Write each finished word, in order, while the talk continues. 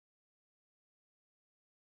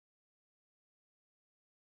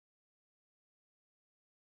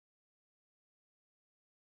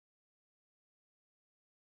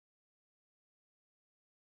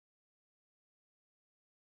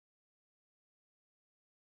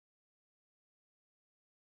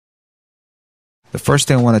The first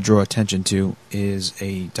thing I want to draw attention to is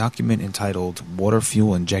a document entitled Water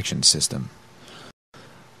Fuel Injection System,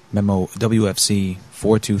 Memo WFC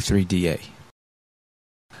 423DA.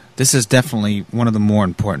 This is definitely one of the more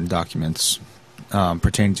important documents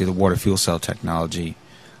pertaining to the water fuel cell technology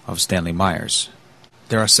of STANLEY MEYER's.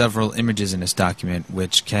 There are several images in this document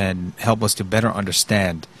which can help us to better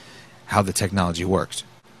understand how the technology works.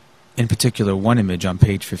 In particular, one image on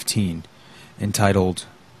page 15 entitled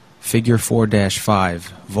Figure 4-5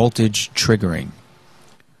 Voltage Triggering.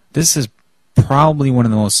 This is probably one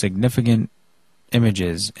of the most significant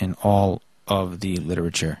images in all of the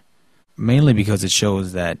literature, mainly because it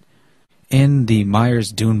shows that in the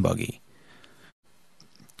MEYER's dune buggy,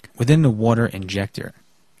 within the water injector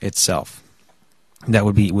itself, that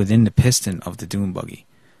would be within the piston of the dune buggy,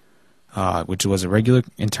 which was a regular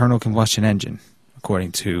internal combustion engine,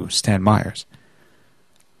 according to Stan Myers.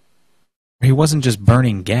 He wasn't just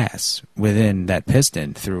burning gas within that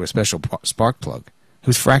piston through a special spark plug. He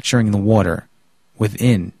was fracturing the water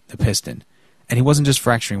within the piston. And he wasn't just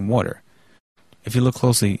fracturing water. If you look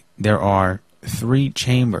closely, there are 3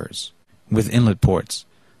 chambers with inlet ports.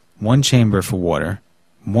 1 chamber for water,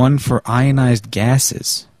 1 for ionized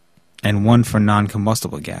gases, and 1 for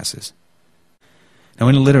non-combustible gases. Now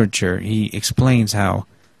in the literature, he explains how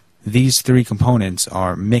these 3 components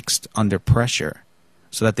are mixed under pressure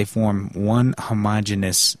so that they form one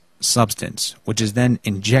homogeneous substance, which is then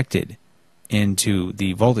injected into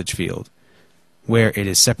the voltage field, where it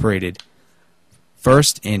is separated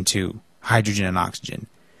first into hydrogen and oxygen,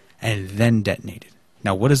 and then detonated.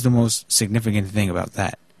 Now, what is the most significant thing about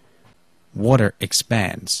that? Water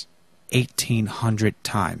expands 1,800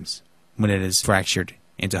 times when it is fractured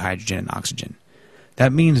into hydrogen and oxygen.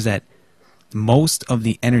 That means that most of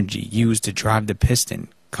the energy used to drive the piston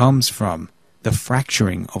comes from the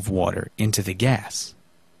fracturing of water into the gas,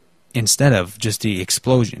 instead of just the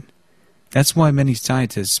explosion. That's why many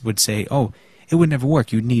scientists would say, oh, it would never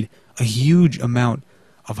work. You'd need a huge amount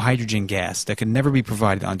of hydrogen gas that could never be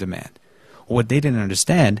provided on demand. What they didn't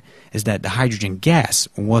understand is that the hydrogen gas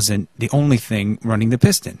wasn't the only thing running the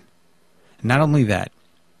piston. Not only that,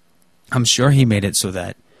 I'm sure he made it so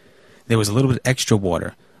that there was a little bit extra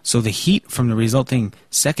water, so the heat from the resulting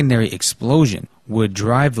secondary explosion would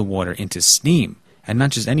drive the water into steam, and not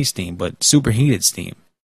just any steam, but superheated steam.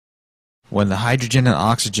 When the hydrogen and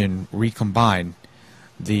oxygen recombine,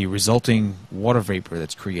 the resulting water vapor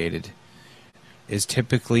that's created is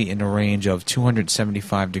typically in the range of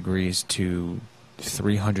 275 degrees to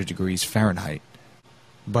 300 degrees Fahrenheit.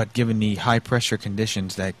 But given the high pressure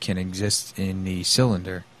conditions that can exist in the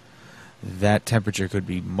cylinder, that temperature could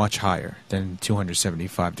be much higher than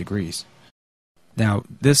 275 degrees. Now,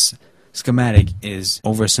 this schematic is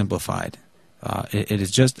oversimplified. It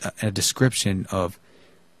is just a description of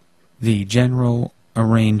the general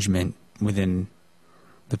arrangement within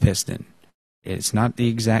the piston. It's not the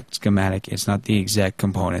exact schematic, it's not the exact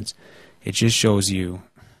components. It just shows you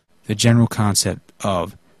the general concept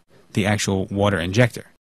of the actual water injector.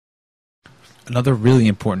 Another really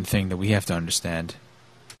important thing that we have to understand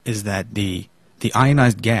is that the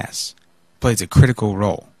ionized gas plays a critical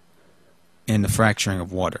role in the fracturing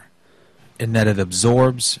of water, in that it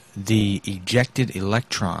absorbs the ejected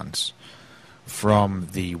electrons from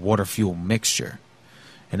the water fuel mixture.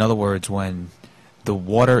 In other words, when the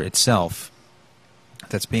water itself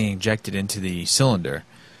that's being injected into the cylinder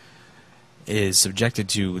is subjected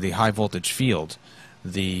to the high voltage field,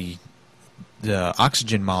 the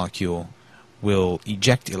oxygen molecule will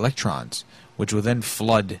eject electrons, which will then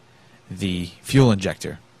flood the fuel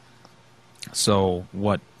injector. So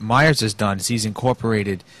what Myers has done is he's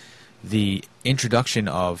incorporated the introduction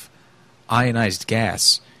of ionized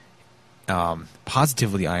gas,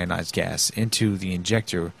 positively ionized gas, into the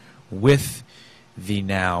injector with the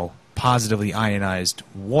now positively ionized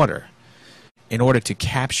water in order to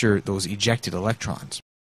capture those ejected electrons.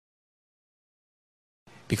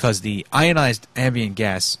 Because the ionized ambient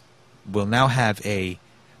gas will now have a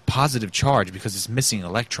positive charge because it's missing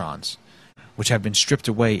electrons, which have been stripped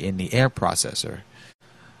away in the air processor.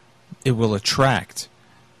 It will attract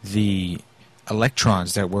the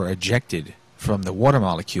electrons that were ejected from the water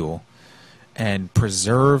molecule and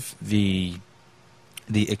preserve the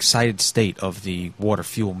excited state of the water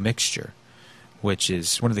fuel mixture, which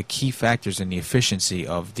is one of the key factors in the efficiency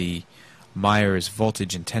of the MEYER's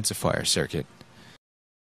voltage intensifier circuit.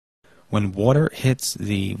 When water hits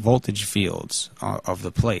the voltage fields of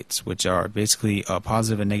the plates, which are basically a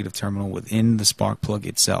positive and negative terminal within the spark plug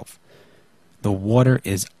itself, the water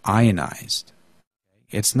is ionized.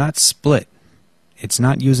 It's not split. It's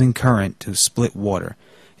not using current to split water.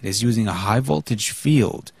 It is using a high voltage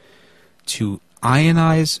field to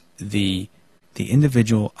ionize the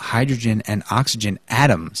individual hydrogen and oxygen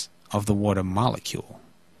atoms of the water molecule.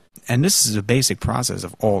 And this is a basic process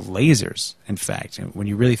of all lasers, in fact. And when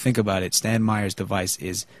you really think about it, Stan Meyer's device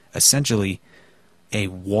is essentially a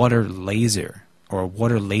water laser, or a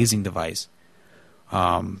water lasing device,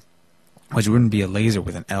 which wouldn't be a laser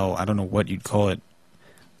with an L. I don't know what you'd call it.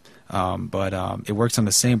 But it works on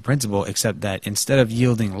the same principle, except that instead of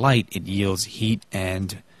yielding light, it yields heat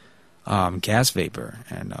and gas vapor.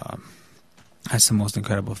 And that's the most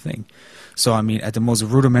incredible thing. So, I mean, at the most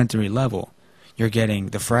rudimentary level, you're getting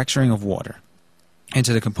the fracturing of water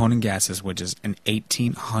into the component gases, which is an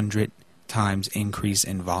 1,800 times increase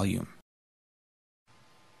in volume.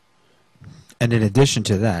 And in addition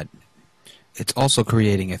to that, it's also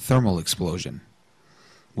creating a thermal explosion,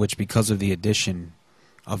 which, because of the addition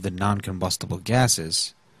of the non-combustible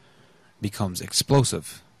gases, becomes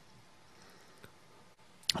explosive.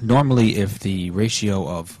 Normally, if the ratio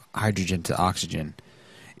of hydrogen to oxygen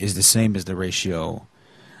is the same as the ratio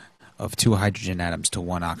of 2 hydrogen atoms to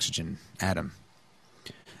 1 oxygen atom,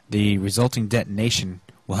 the resulting detonation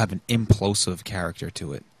will have an implosive character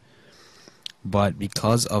to it. But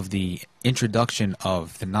because of the introduction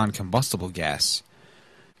of the non-combustible gas,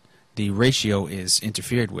 the ratio is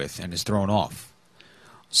interfered with and is thrown off,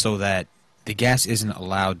 so that the gas isn't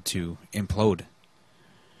allowed to implode,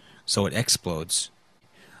 so it explodes.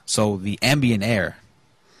 So the ambient air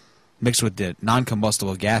mixed with the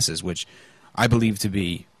non-combustible gases, which I believe to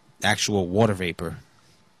be actual water vapor,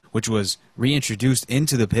 which was reintroduced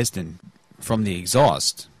into the piston from the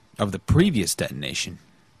exhaust of the previous detonation,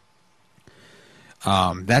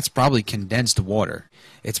 that's probably condensed water.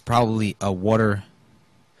 It's probably a water,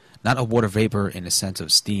 not a water vapor in the sense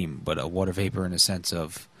of steam, but a water vapor in the sense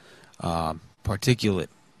of particulate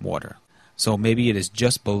water. So maybe it is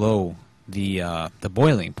just below the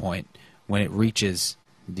boiling point when it reaches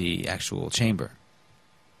the actual chamber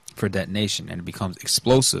for detonation, and it becomes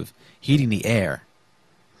explosive, heating the air,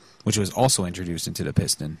 which was also introduced into the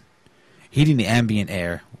piston, heating the ambient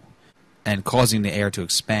air and causing the air to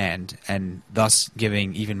expand, and thus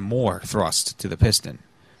giving even more thrust to the piston.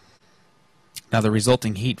 Now, the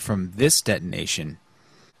resulting heat from this detonation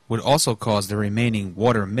would also cause the remaining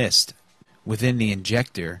water mist within the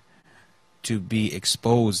injector to be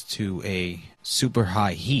exposed to a super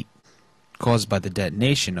high heat caused by the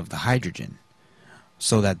detonation of the hydrogen,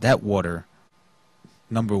 so that that water,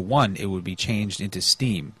 number one, it would be changed into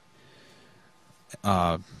steam,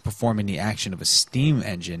 performing the action of a steam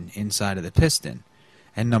engine inside of the piston.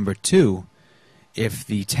 And number two, if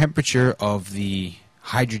the temperature of the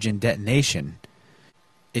hydrogen detonation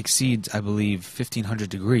exceeds, I believe, 1,500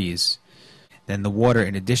 degrees, then the water,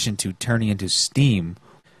 in addition to turning into steam,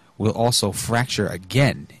 will also fracture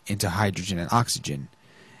again into hydrogen and oxygen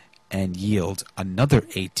and yield another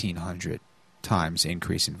 1,800 times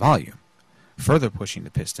increase in volume, further pushing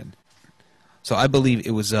the piston. So I believe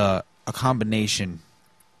it was a combination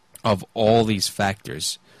of all these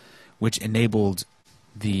factors which enabled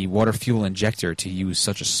the water fuel injector to use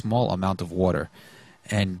such a small amount of water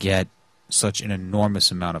and get such an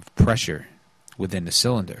enormous amount of pressure within the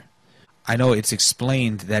cylinder. I know it's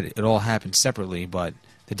explained that it all happened separately, but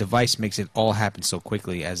the device makes it all happen so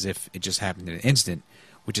quickly as if it just happened in an instant,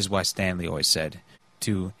 which is why Stanley always said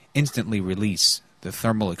to instantly release the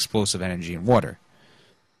thermal explosive energy in water.